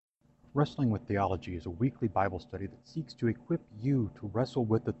Wrestling with Theology is a weekly Bible study that seeks to equip you to wrestle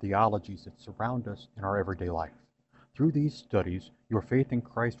with the theologies that surround us in our everyday life. Through these studies, your faith in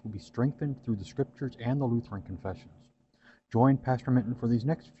Christ will be strengthened through the Scriptures and the Lutheran Confessions. Join Pastor Minton for these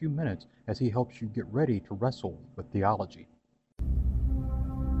next few minutes as he helps you get ready to wrestle with theology.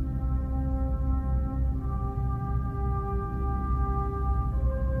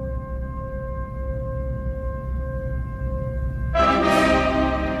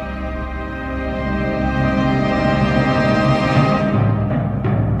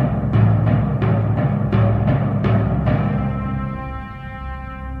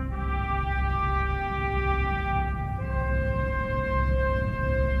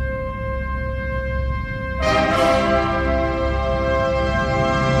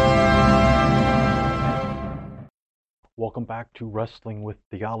 Welcome back to Wrestling with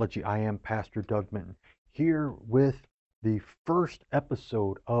Theology. I am Pastor Doug Minton, here with the first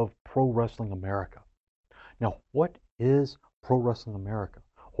episode of Pro Wrestling America. Now, what is Pro Wrestling America?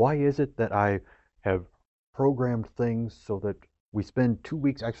 Why is it that I have programmed things so that we spend 2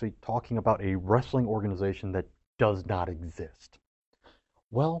 weeks actually talking about a wrestling organization that does not exist?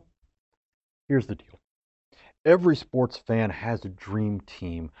 Well, here's the deal. Every sports fan has a dream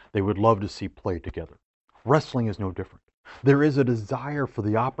team they would love to see play together. Wrestling is no different. There is a desire for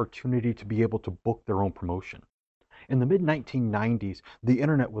the opportunity to be able to book their own promotion. In the mid-1990s, the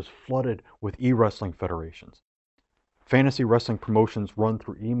internet was flooded with e-wrestling federations. Fantasy wrestling promotions run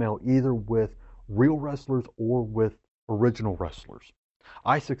through email either with real wrestlers or with original wrestlers.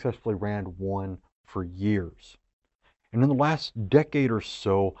 I successfully ran one for years. And in the last decade or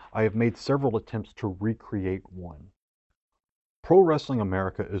so, I have made several attempts to recreate one. Pro Wrestling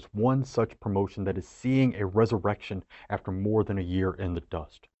America is one such promotion that is seeing a resurrection after more than a year in the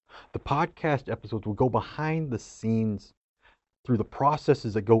dust. The podcast episodes will go behind the scenes through the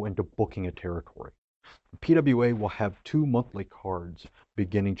processes that go into booking a territory. The PWA will have 2 monthly cards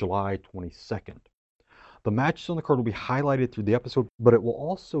beginning July 22nd. The matches on the card will be highlighted through the episode, but it will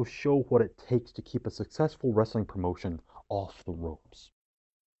also show what it takes to keep a successful wrestling promotion off the ropes.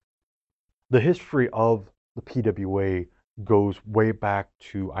 The history of the PWA goes way back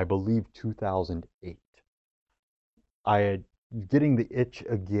to, I believe, 2008. I had getting the itch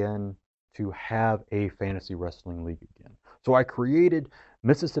again to have a fantasy wrestling league again. So I created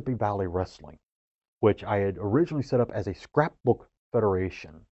Mississippi Valley Wrestling, which I had originally set up as a scrapbook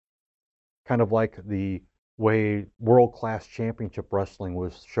federation, kind of like the way World Class Championship Wrestling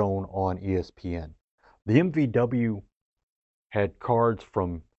was shown on ESPN. The MVW had cards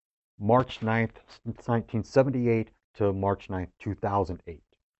from March 9th, 1978 to March 9th, 2008.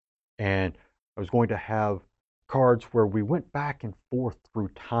 And I was going to have cards where we went back and forth through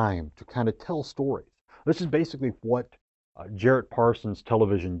time to kind of tell stories. This is basically what Jarrett Parsons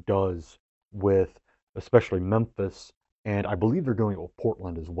Television does with especially Memphis, and I believe they're doing it with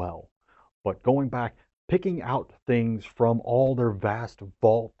Portland as well. But going back, picking out things from all their vast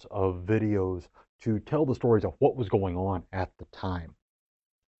vault of videos to tell the stories of what was going on at the time.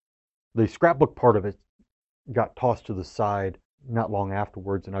 The scrapbook part of it got tossed to the side not long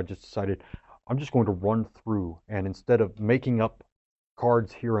afterwards, and I just decided I'm just going to run through, and instead of making up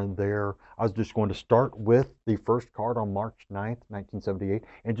cards here and there, I was just going to start with the first card on March 9th, 1978,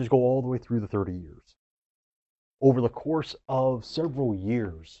 and just go all the way through the 30 years. Over the course of several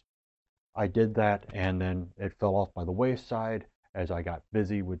years, I did that, and then it fell off by the wayside as I got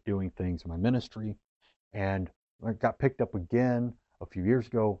busy with doing things in my ministry, and it got picked up again a few years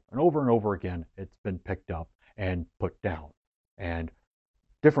ago, and over again, it's been picked up and put down. And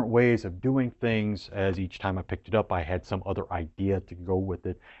different ways of doing things, as each time I picked it up, I had some other idea to go with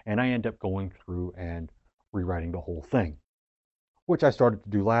it, and I ended up going through and rewriting the whole thing, which I started to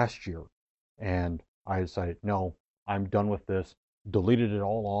do last year. And I decided, no, I'm done with this, deleted it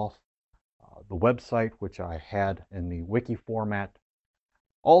all off. The website, which I had in the wiki format,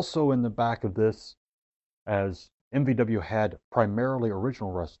 also in the back of this, as MVW had primarily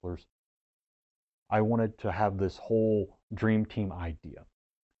original wrestlers, I wanted to have this whole dream team idea.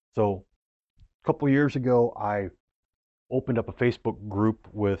 So a couple years ago, I opened up a Facebook group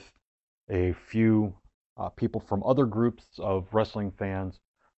with a few people from other groups of wrestling fans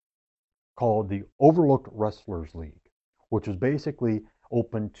called the Overlooked Wrestlers League, which was basically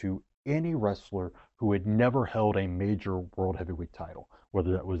open to any wrestler who had never held a major world heavyweight title,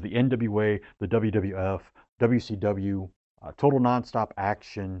 whether that was the NWA, the WWF, WCW, Total Nonstop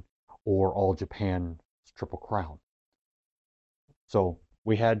Action, or All Japan's Triple Crown. So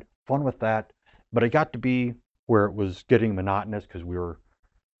we had fun with that, but it got to be where it was getting monotonous because there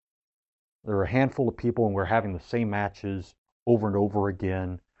were a handful of people and we were having the same matches over and over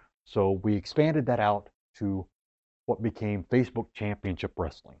again. So we expanded that out to what became Facebook Championship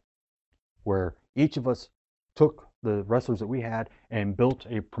Wrestling, where each of us took the wrestlers that we had and built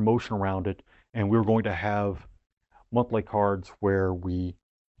a promotion around it. And we were going to have monthly cards where we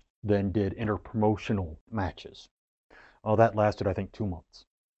then did interpromotional matches. That lasted, I think, 2 months.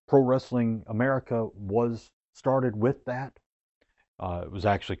 Pro Wrestling America was started with that. It was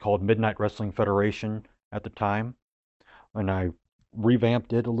actually called Midnight Wrestling Federation at the time. And I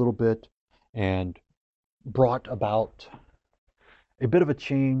revamped it a little bit and brought about a bit of a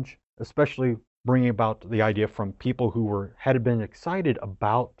change, especially bringing about the idea from people who had been excited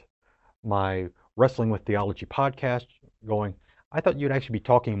about my Wrestling with Theology podcast, going, I thought you'd actually be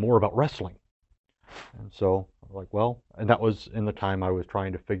talking more about wrestling. And so I was like, well, and that was in the time I was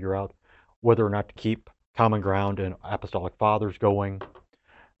trying to figure out whether or not to keep Common Ground and Apostolic Fathers going.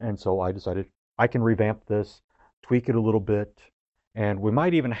 And so I decided I can revamp this, tweak it a little bit, and we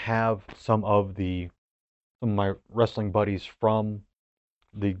might even have some of my wrestling buddies from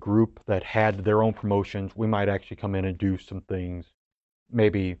the group that had their own promotions. We might actually come in and do some things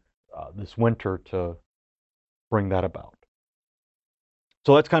maybe this winter to bring that about.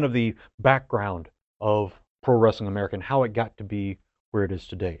 So that's kind of the background of Pro Wrestling America and how it got to be where it is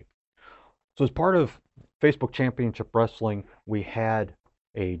today. So as part of Facebook Championship Wrestling, we had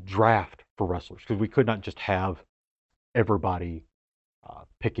a draft for wrestlers because we could not just have everybody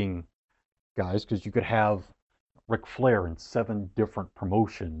picking guys, because you could have Ric Flair in 7 different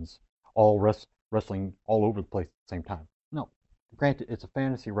promotions all wrestling all over the place at the same time. No, granted, it's a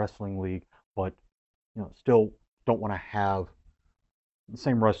fantasy wrestling league, but still don't want to have the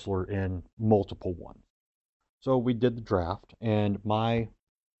same wrestler in multiple ones. So we did the draft, and my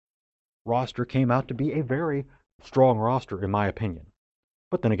roster came out to be a very strong roster, in my opinion.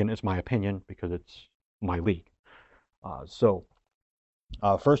 But then again, it's my opinion because it's my league.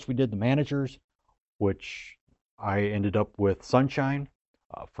 First we did the managers, which I ended up with Sunshine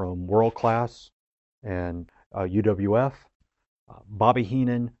from World Class and UWF, Bobby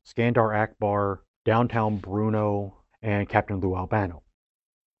Heenan, Skandar Akbar, Downtown Bruno, and Captain Lou Albano.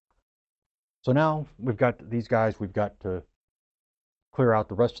 So now we've got these guys, we've got to clear out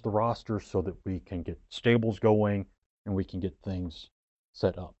the rest of the roster so that we can get stables going and we can get things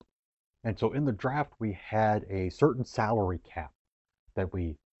set up. And so in the draft, we had a certain salary cap that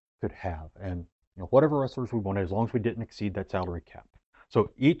we could have. And whatever wrestlers we wanted, as long as we didn't exceed that salary cap.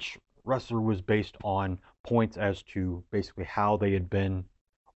 So each wrestler was based on points as to basically how they had been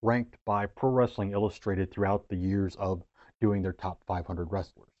ranked by Pro Wrestling Illustrated throughout the years of doing their top 500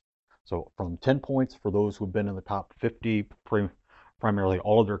 wrestlers. So from 10 points for those who have been in the top 50 primarily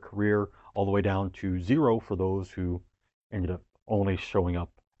all of their career, all the way down to 0 for those who ended up only showing up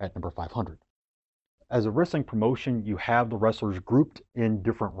at number 500. As a wrestling promotion, you have the wrestlers grouped in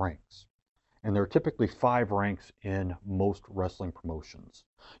different ranks. And there are typically 5 ranks in most wrestling promotions.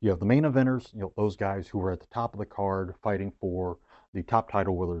 You have the main eventers, those guys who are at the top of the card fighting for the top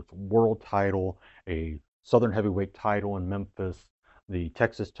title, whether it's world title, a Southern heavyweight title in Memphis, the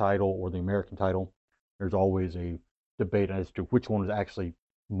Texas title, or the American title. There's always a debate as to which one is actually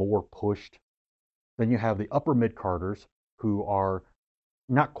more pushed. Then you have the upper mid-carders who are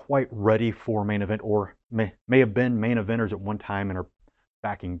not quite ready for main event, or may have been main eventers at one time and are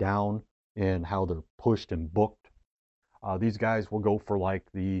backing down in how they're pushed and booked. These guys will go for like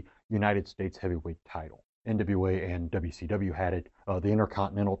the United States heavyweight title. NWA and WCW had it, the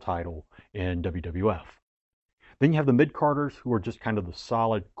Intercontinental title in WWF. Then you have the mid-carders who are just kind of the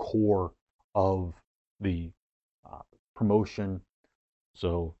solid core of the promotion.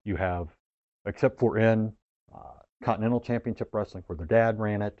 So you have, except for in Continental Championship Wrestling, where their dad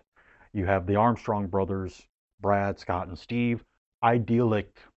ran it, you have the Armstrong brothers, Brad, Scott, and Steve,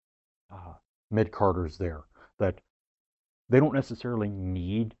 idyllic mid-carders there that they don't necessarily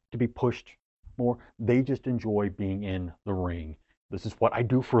need to be pushed more. They just enjoy being in the ring. This is what I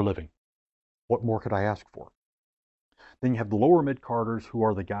do for a living. What more could I ask for? Then you have the lower mid-carders, who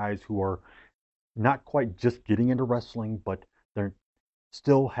are the guys who are not quite just getting into wrestling, but they're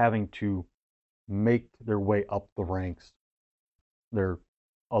still having to make their way up the ranks. They're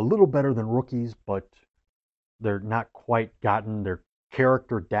a little better than rookies, but they're not quite gotten their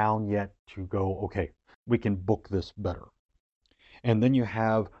character down yet to go, okay, we can book this better. And then you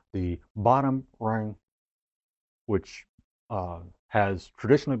have the bottom rung, which has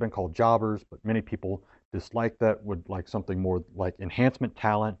traditionally been called jobbers, but many people dislike that, would like something more like enhancement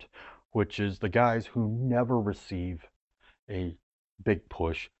talent, which is the guys who never receive a big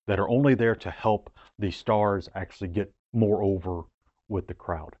push, that are only there to help the stars actually get more over with the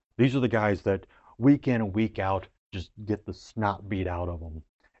crowd. These are the guys that week in and week out just get the snot beat out of them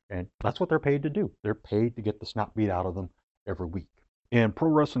And that's what they're paid to do. They're paid to get the snot beat out of them every week. In Pro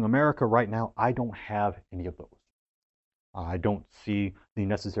Wrestling America right now, I don't have any of those. I don't see the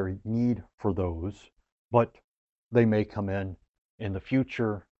necessary need for those, but they may come in the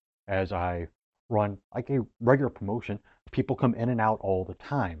future as I run like a regular promotion. People come in and out all the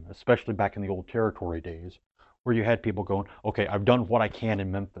time, especially back in the old territory days, where you had people going, okay, I've done what I can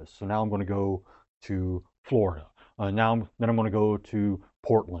in Memphis, so now I'm going to go to Florida. Then I'm going to go to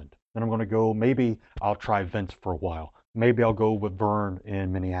Portland. Then I'm going to go, maybe I'll try Vince for a while. Maybe I'll go with Vern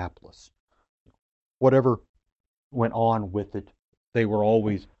in Minneapolis. Whatever went on with it, they were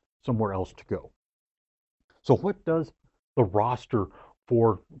always somewhere else to go. So what does the roster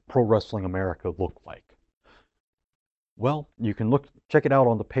for Pro Wrestling America look like? Well, you can check it out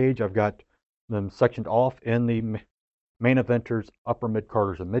on the page. I've got them sectioned off in the main eventers, upper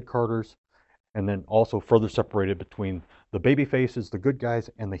mid-carders, and mid-carders, and then also further separated between the baby faces, the good guys,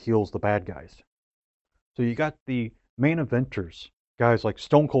 and the heels, the bad guys. So you got the main eventers, guys like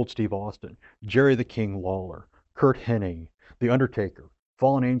Stone Cold Steve Austin, Jerry the King Lawler, Curt Hennig, The Undertaker,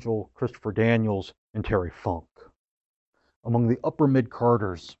 Fallen Angel Christopher Daniels, and Terry Funk. Among the upper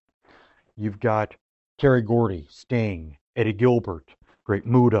mid-carders, you've got Terry Gordy, Sting, Eddie Gilbert, Great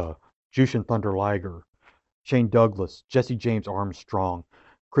Muta, Jushin Thunder Liger, Shane Douglas, Jesse James Armstrong,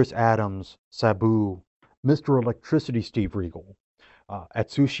 Chris Adams, Sabu, Mr. Electricity Steve Regal,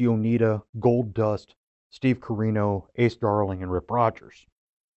 Atsushi Onita, Gold Dust, Steve Corino, Ace Darling, and Rip Rogers.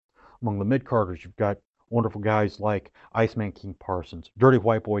 Among the mid-carders, you've got wonderful guys like Iceman King Parsons, Dirty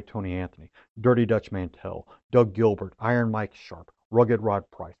White Boy Tony Anthony, Dirty Dutch Mantell, Doug Gilbert, Iron Mike Sharp, Rugged Rod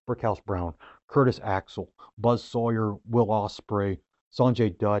Price, Brickhouse Brown, Curtis Axel, Buzz Sawyer, Will Ospreay,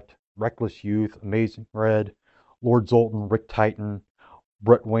 Sanjay Dutt, Reckless Youth, Amazing Red, Lord Zoltan, Rick Titan,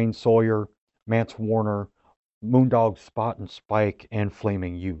 Brett Wayne Sawyer, Mance Warner, Moondog Spot and Spike, and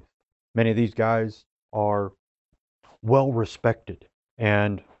Flaming Youth. Many of these guys are well respected,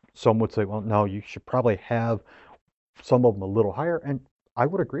 and some would say, well, no, you should probably have some of them a little higher, and I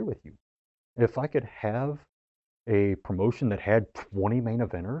would agree with you. If I could have a promotion that had 20 main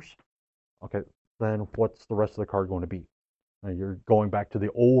eventers, okay, then what's the rest of the card going to be? You're going back to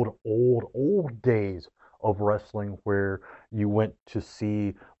the old days of wrestling where you went to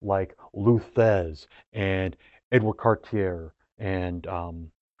see like Lou Thesz and Edward Cartier and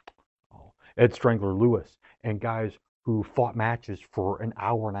Ed Strangler Lewis, and guys who fought matches for an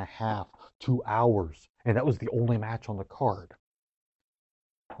hour and a half, 2 hours, and that was the only match on the card.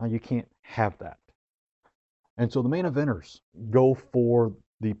 You can't have that. And so the main eventers go for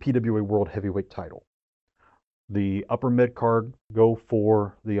the PWA World Heavyweight title. The upper mid card go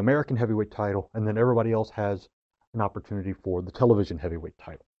for the American Heavyweight title, and then everybody else has an opportunity for the television heavyweight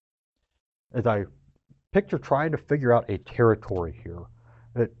title. As I trying to figure out a territory here,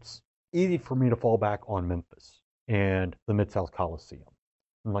 it's easy for me to fall back on Memphis and the Mid-South Coliseum.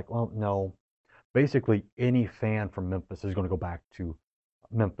 I'm like, well, no. Basically, any fan from Memphis is going to go back to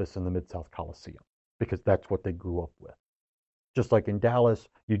Memphis and the Mid-South Coliseum because that's what they grew up with. Just like in Dallas,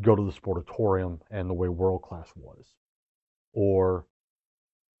 you'd go to the Sportatorium and the way World Class was. Or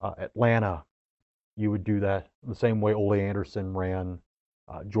Atlanta, you would do that the same way Ole Anderson ran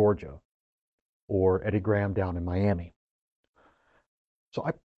Georgia, or Eddie Graham down in Miami. So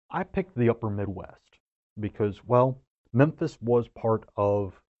I picked the upper Midwest because, well, Memphis was part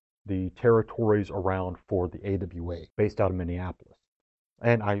of the territories around for the AWA, based out of Minneapolis.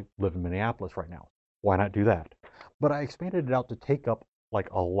 And I live in Minneapolis right now. Why not do that? But I expanded it out to take up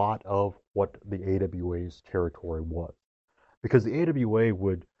like a lot of what the AWA's territory was. Because the AWA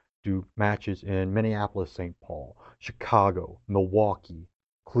would do matches in Minneapolis, St. Paul, Chicago, Milwaukee,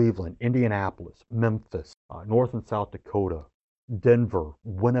 Cleveland, Indianapolis, Memphis, North and South Dakota, Denver,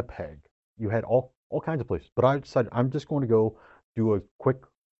 Winnipeg. You had all kinds of places. But I decided I'm just going to go do a quick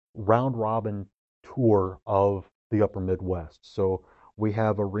round robin tour of the upper Midwest. So we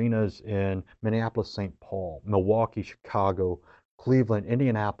have arenas in Minneapolis, St. Paul, Milwaukee, Chicago, Cleveland,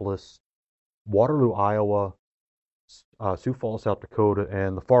 Indianapolis, Waterloo, Iowa, Sioux Falls, South Dakota,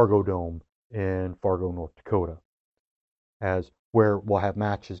 and the Fargo Dome in Fargo, North Dakota, as where we'll have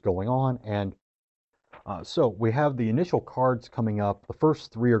matches going on. And so we have the initial cards coming up. The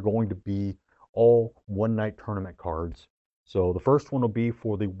first three are going to be all one-night tournament cards. So the first one will be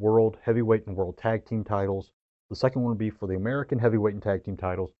for the World Heavyweight and World Tag Team titles. The second one will be for the American Heavyweight and Tag Team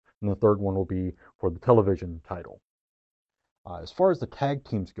titles. And the third one will be for the television title. As far as the tag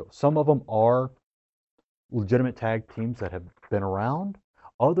teams go, some of them are legitimate tag teams that have been around.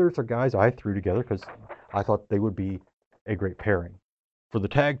 Others are guys I threw together because I thought they would be a great pairing. For the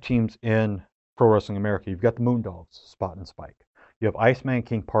tag teams in Pro Wrestling America, you've got the Moondogs, Spot and Spike. You have Iceman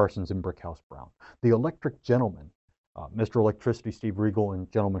King Parsons and Brickhouse Brown. The Electric Gentleman, Mr. Electricity Steve Regal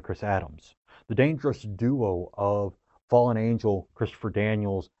and Gentleman Chris Adams. The Dangerous Duo of Fallen Angel Christopher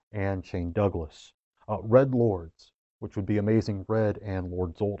Daniels and Shane Douglas. Red Lords, which would be Amazing Red and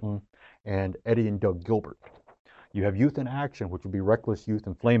Lord Zoltan, and Eddie and Doug Gilbert. You have Youth in Action, which would be Reckless Youth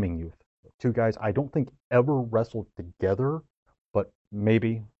and Flaming Youth. Two guys I don't think ever wrestled together, but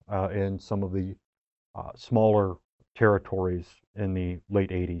maybe in some of the smaller territories in the late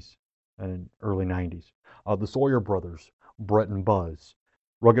 80s and early 90s. The Sawyer Brothers, Brett and Buzz.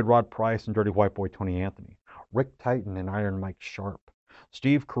 Rugged Rod Price and Dirty White Boy Tony Anthony. Rick Titan and Iron Mike Sharp.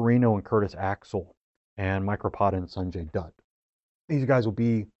 Steve Corino and Curtis Axel. And Mike Rapata and Sanjay Dutt. These guys will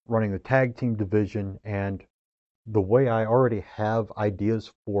be running the tag team division, and the way I already have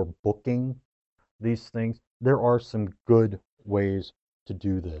ideas for booking these things, there are some good ways to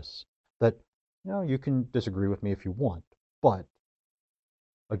do this that, you can disagree with me if you want, but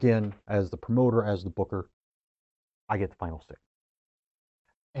again, as the promoter, as the booker, I get the final say.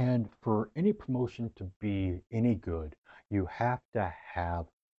 And for any promotion to be any good, you have to have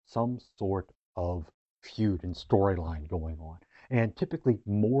some sort of feud and storyline going on, and typically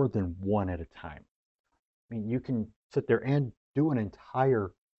more than one at a time. I mean, you can sit there and do an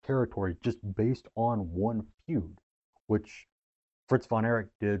entire territory just based on one feud, which Fritz von Erich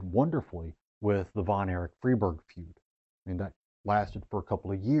did wonderfully with the Von Erich Freeburg feud. I mean, that lasted for a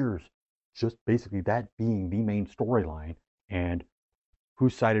couple of years, just basically that being the main storyline and who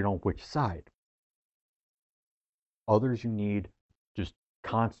sided on which side. Others, you need just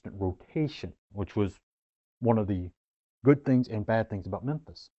constant rotation, which was one of the good things and bad things about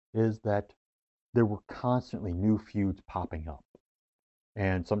Memphis, is that there were constantly new feuds popping up.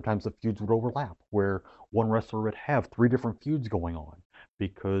 And sometimes the feuds would overlap, where one wrestler would have 3 different feuds going on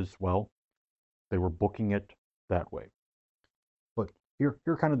because, well, they were booking it that way. But here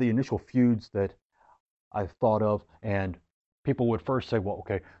are kind of the initial feuds that I've thought of, and people would first say, well,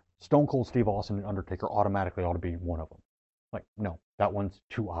 okay, Stone Cold Steve Austin and Undertaker automatically ought to be one of them. Like, no, that one's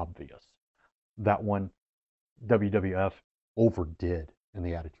too obvious. That one WWF overdid in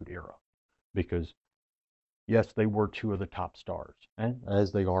the Attitude Era because, yes, they were 2 of the top stars, and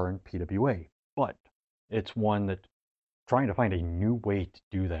as they are in PWA, but it's one that trying to find a new way to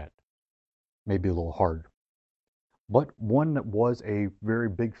do that may be a little hard. But one that was a very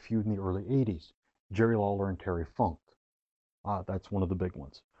big feud in the early 80s, Jerry Lawler and Terry Funk. That's one of the big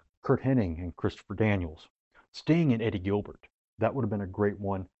ones. Curt Hennig and Christopher Daniels. Sting and Eddie Gilbert. That would have been a great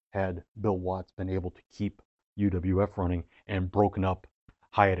one had Bill Watts been able to keep UWF running and broken up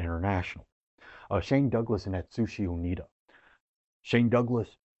Hyatt International. Shane Douglas and Atsushi Onita. Shane Douglas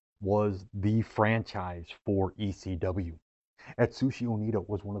was the franchise for ECW. Atsushi Onita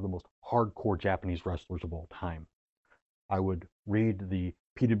was one of the most hardcore Japanese wrestlers of all time. I would read the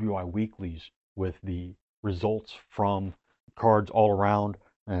PWI weeklies with the results from cards all around,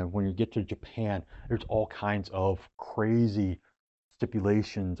 and when you get to Japan, there's all kinds of crazy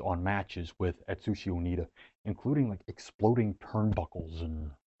stipulations on matches with Atsushi Onita, including like exploding turnbuckles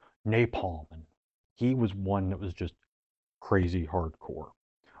and napalm, and he was one that was just crazy hardcore.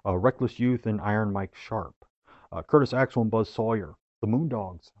 Reckless Youth and Iron Mike Sharp. Curtis Axel and Buzz Sawyer. The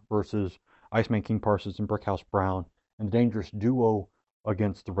Moondogs versus Iceman King Parsons and Brickhouse Brown, and the Dangerous Duo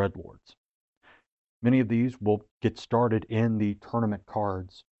against the Red Lords. Many of these will get started in the tournament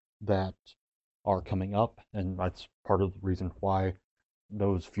cards that are coming up, and that's part of the reason why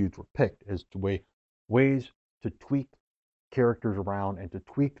those feuds were picked, is to ways to tweak characters around and to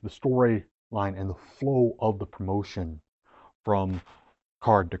tweak the storyline and the flow of the promotion from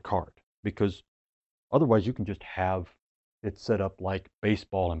card to card, because otherwise you can just have it set up like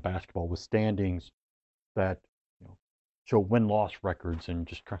baseball and basketball with standings that show win-loss records and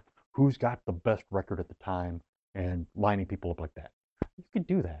just who's got the best record at the time and lining people up like that. You could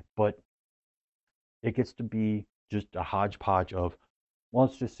do that, but it gets to be just a hodgepodge of, well,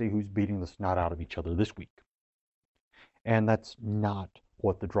 let's just see who's beating the snot out of each other this week. And that's not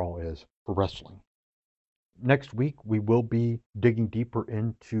what the draw is for wrestling. Next week, we will be digging deeper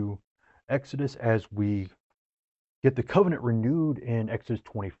into Exodus as we get the covenant renewed in Exodus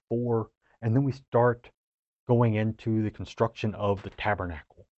 24, and then we start going into the construction of the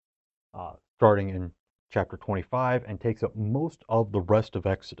tabernacle, starting in chapter 25, and takes up most of the rest of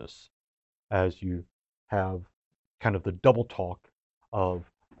Exodus, as you have kind of the double talk of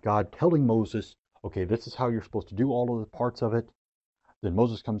God telling Moses, okay, this is how you're supposed to do all of the parts of it. Then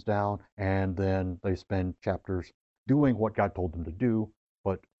Moses comes down, and then they spend chapters doing what God told them to do,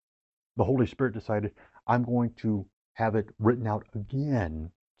 but the Holy Spirit decided, I'm going to have it written out again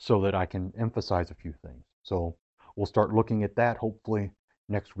so that I can emphasize a few things. So We'll start looking at that hopefully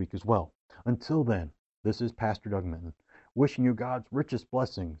next week as well. Until then, this is Pastor Doug Minton, wishing you God's richest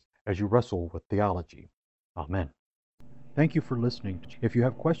blessings as you wrestle with theology. Amen. Thank you for listening. If you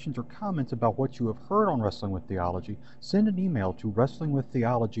have questions or comments about what you have heard on Wrestling with Theology, send an email to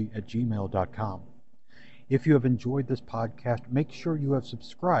wrestlingwiththeology@gmail.com. If you have enjoyed this podcast, make sure you have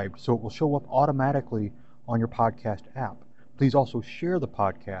subscribed so it will show up automatically on your podcast app. Please also share the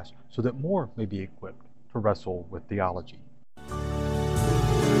podcast so that more may be equipped to wrestle with theology.